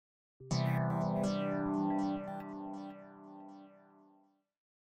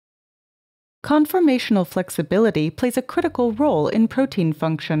Conformational flexibility plays a critical role in protein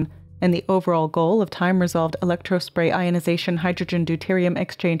function, and the overall goal of time-resolved ElectroSpray Ionization Hydrogen-deuterium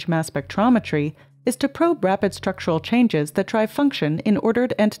exchange mass spectrometry is to probe rapid structural changes that drive function in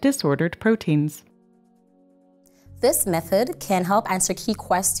ordered and disordered proteins. This method can help answer key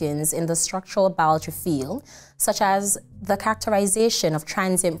questions in the structural biology field, such as the characterization of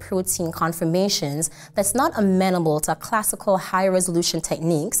transient protein conformations that's not amenable to classical high-resolution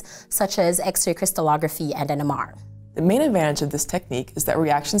techniques such as X-ray crystallography and NMR. The main advantage of this technique is that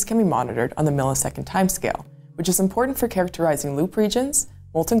reactions can be monitored on the millisecond timescale, which is important for characterizing loop regions,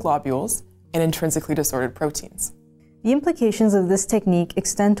 molten globules, and intrinsically disordered proteins. The implications of this technique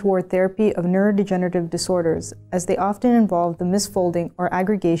extend toward therapy of neurodegenerative disorders, as they often involve the misfolding or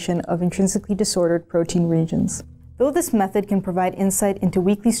aggregation of intrinsically disordered protein regions. Though this method can provide insight into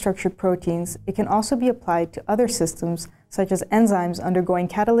weakly structured proteins, it can also be applied to other systems, such as enzymes undergoing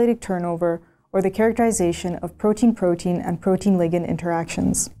catalytic turnover or the characterization of protein-protein and protein-ligand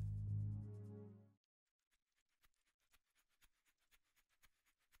interactions.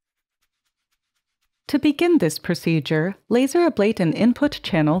 To begin this procedure, laser ablate an input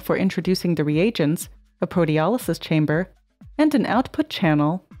channel for introducing the reagents, a proteolysis chamber, and an output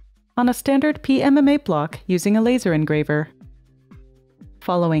channel on a standard PMMA block using a laser engraver.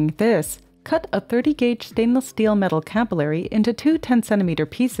 Following this, cut a 30-gauge stainless steel metal capillary into two 10-centimeter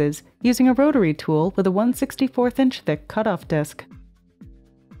pieces using a rotary tool with a 1/64-inch thick cutoff disc.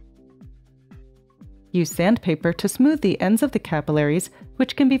 Use sandpaper to smooth the ends of the capillaries,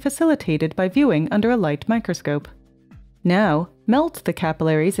 which can be facilitated by viewing under a light microscope. Now, melt the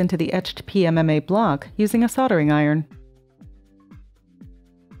capillaries into the etched PMMA block using a soldering iron.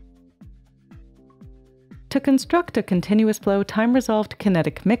 To construct a continuous flow time-resolved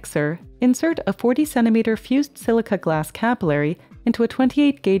kinetic mixer, insert a 40-centimeter fused silica glass capillary into a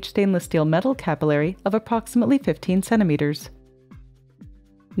 28-gauge stainless steel metal capillary of approximately 15 centimeters.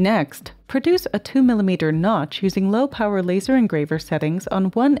 Next, produce a 2mm notch using low-power laser engraver settings on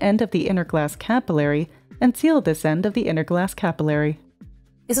one end of the inner glass capillary and seal this end of the inner glass capillary.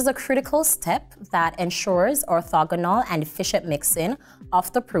 This is a critical step that ensures orthogonal and efficient mixing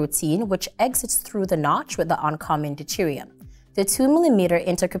of the protein, which exits through the notch with the oncoming deuterium. The 2mm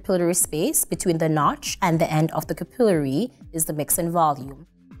intercapillary space between the notch and the end of the capillary is the mixing volume.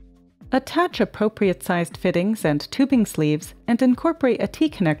 Attach appropriate-sized fittings and tubing sleeves and incorporate a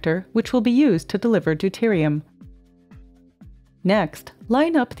T-connector, which will be used to deliver deuterium. Next,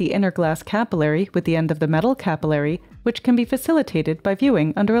 line up the inner glass capillary with the end of the metal capillary, which can be facilitated by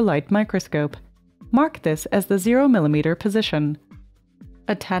viewing under a light microscope. Mark this as the 0mm position.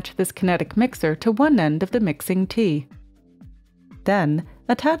 Attach this kinetic mixer to one end of the mixing T. Then,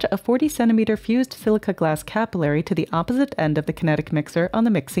 attach a 40-centimeter fused silica glass capillary to the opposite end of the kinetic mixer on the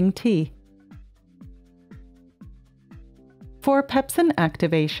mixing T. For pepsin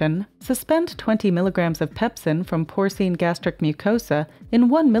activation, suspend 20 mg of pepsin from porcine gastric mucosa in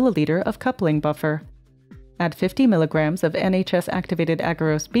 1 milliliter of coupling buffer. Add 50 mg of NHS-activated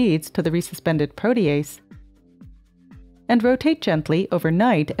agarose beads to the resuspended protease, and rotate gently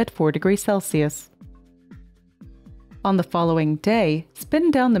overnight at 4 degrees Celsius. On the following day, spin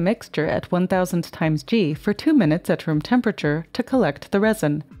down the mixture at 1000 times G for 2 minutes at room temperature to collect the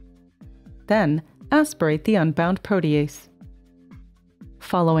resin. Then, aspirate the unbound protease.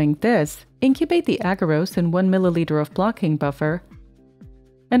 Following this, incubate the agarose in 1 milliliter of blocking buffer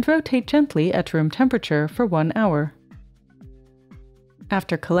and rotate gently at room temperature for 1 hour.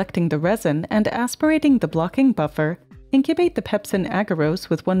 After collecting the resin and aspirating the blocking buffer, incubate the pepsin agarose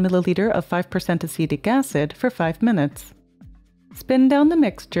with 1 milliliter of 5% acetic acid for 5 minutes. Spin down the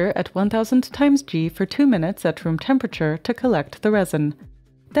mixture at 1000 times G for 2 minutes at room temperature to collect the resin.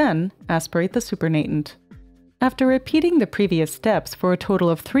 Then, aspirate the supernatant. After repeating the previous steps for a total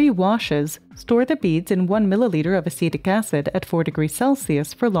of 3 washes, store the beads in 1 milliliter of acetic acid at 4 degrees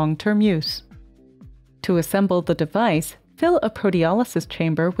Celsius for long-term use. To assemble the device, fill a proteolysis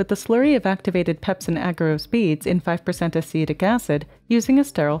chamber with the slurry of activated pepsin agarose beads in 5% acetic acid using a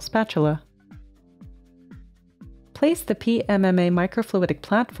sterile spatula. Place the PMMA microfluidic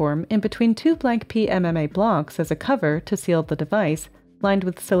platform in between 2 blank PMMA blocks as a cover to seal the device, lined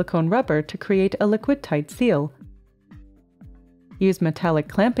with silicone rubber to create a liquid-tight seal. Use metallic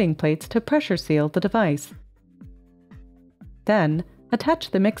clamping plates to pressure seal the device. Then,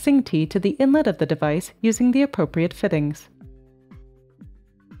 attach the mixing T to the inlet of the device using the appropriate fittings.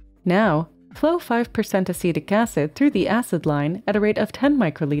 Now, flow 5% acetic acid through the acid line at a rate of 10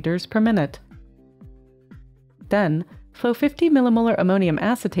 microliters per minute. Then, flow 50 millimolar ammonium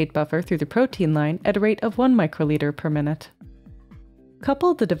acetate buffer through the protein line at a rate of 1 microliter per minute.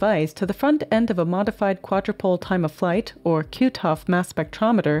 Couple the device to the front end of a modified quadrupole time-of-flight, or QTOF mass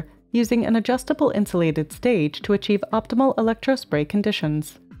spectrometer, using an adjustable insulated stage to achieve optimal electrospray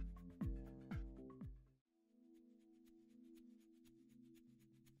conditions.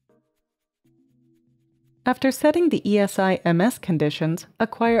 After setting the ESI-MS conditions,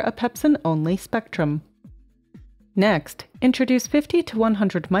 acquire a pepsin-only spectrum. Next, introduce 50 to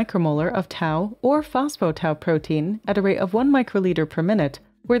 100 micromolar of tau or phosphotau protein at a rate of 1 microliter per minute,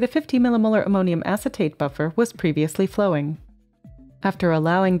 where the 50 millimolar ammonium acetate buffer was previously flowing. After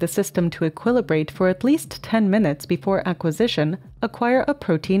allowing the system to equilibrate for at least 10 minutes before acquisition, acquire a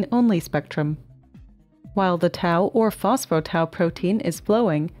protein-only spectrum. While the tau or phosphotau protein is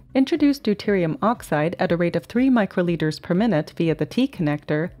flowing, introduce deuterium oxide at a rate of 3 microliters per minute via the T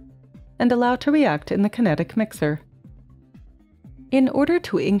connector, and allow to react in the kinetic mixer. In order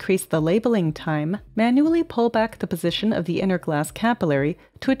to increase the labeling time, manually pull back the position of the inner glass capillary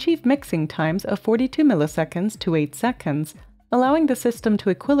to achieve mixing times of 42 milliseconds to 8 seconds, allowing the system to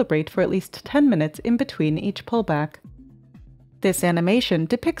equilibrate for at least 10 minutes in between each pullback. This animation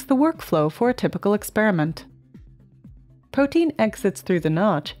depicts the workflow for a typical experiment. Protein exits through the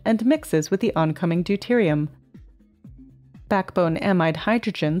notch and mixes with the oncoming deuterium. Backbone amide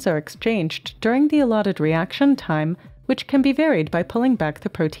hydrogens are exchanged during the allotted reaction time, which can be varied by pulling back the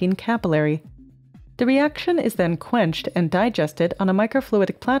protein capillary. The reaction is then quenched and digested on a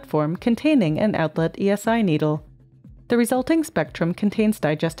microfluidic platform containing an outlet ESI needle. The resulting spectrum contains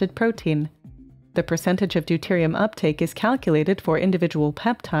digested protein. The percentage of deuterium uptake is calculated for individual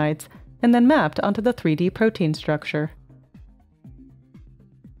peptides and then mapped onto the 3D protein structure.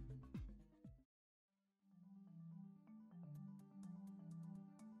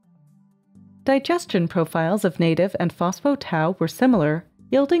 Digestion profiles of native and phosphotau were similar,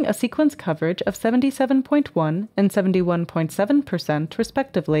 yielding a sequence coverage of 77.1% and 71.7%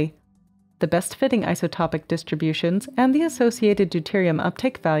 respectively. The best-fitting isotopic distributions and the associated deuterium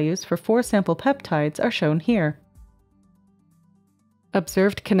uptake values for 4 sample peptides are shown here.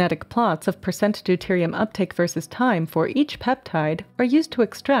 Observed kinetic plots of percent deuterium uptake versus time for each peptide are used to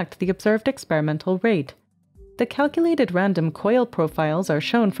extract the observed experimental rate. The calculated random coil profiles are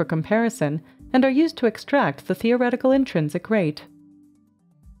shown for comparison and are used to extract the theoretical intrinsic rate.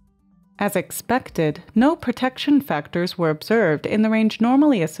 As expected, no protection factors were observed in the range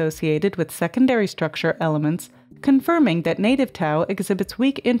normally associated with secondary structure elements, confirming that native tau exhibits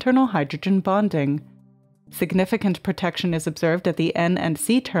weak internal hydrogen bonding. Significant protection is observed at the N and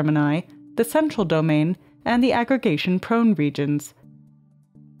C termini, the central domain, and the aggregation-prone regions.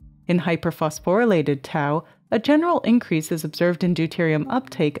 In hyperphosphorylated tau, a general increase is observed in deuterium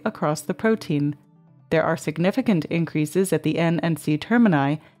uptake across the protein. There are significant increases at the N and C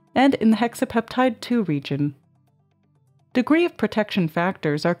termini and in the hexapeptide 2 region. Degree of protection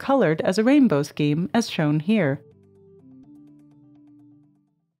factors are colored as a rainbow scheme as shown here.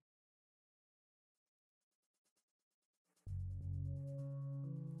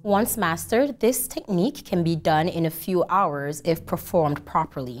 Once mastered, this technique can be done in a few hours if performed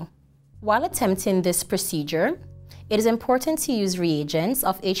properly. While attempting this procedure, it is important to use reagents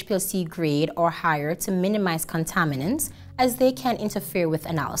of HPLC grade or higher to minimize contaminants, as they can interfere with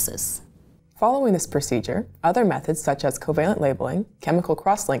analysis. Following this procedure, other methods such as covalent labeling, chemical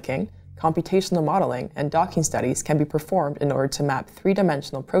cross-linking, computational modeling, and docking studies can be performed in order to map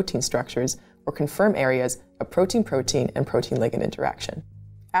 3-dimensional protein structures or confirm areas of protein-protein and protein-ligand interaction.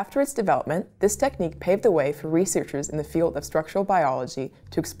 After its development, this technique paved the way for researchers in the field of structural biology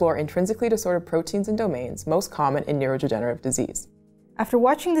to explore intrinsically disordered proteins and domains most common in neurodegenerative disease. After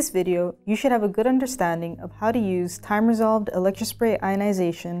watching this video, you should have a good understanding of how to use time-resolved electrospray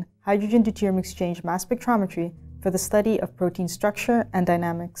ionization hydrogen-deuterium exchange mass spectrometry for the study of protein structure and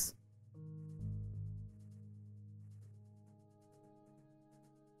dynamics.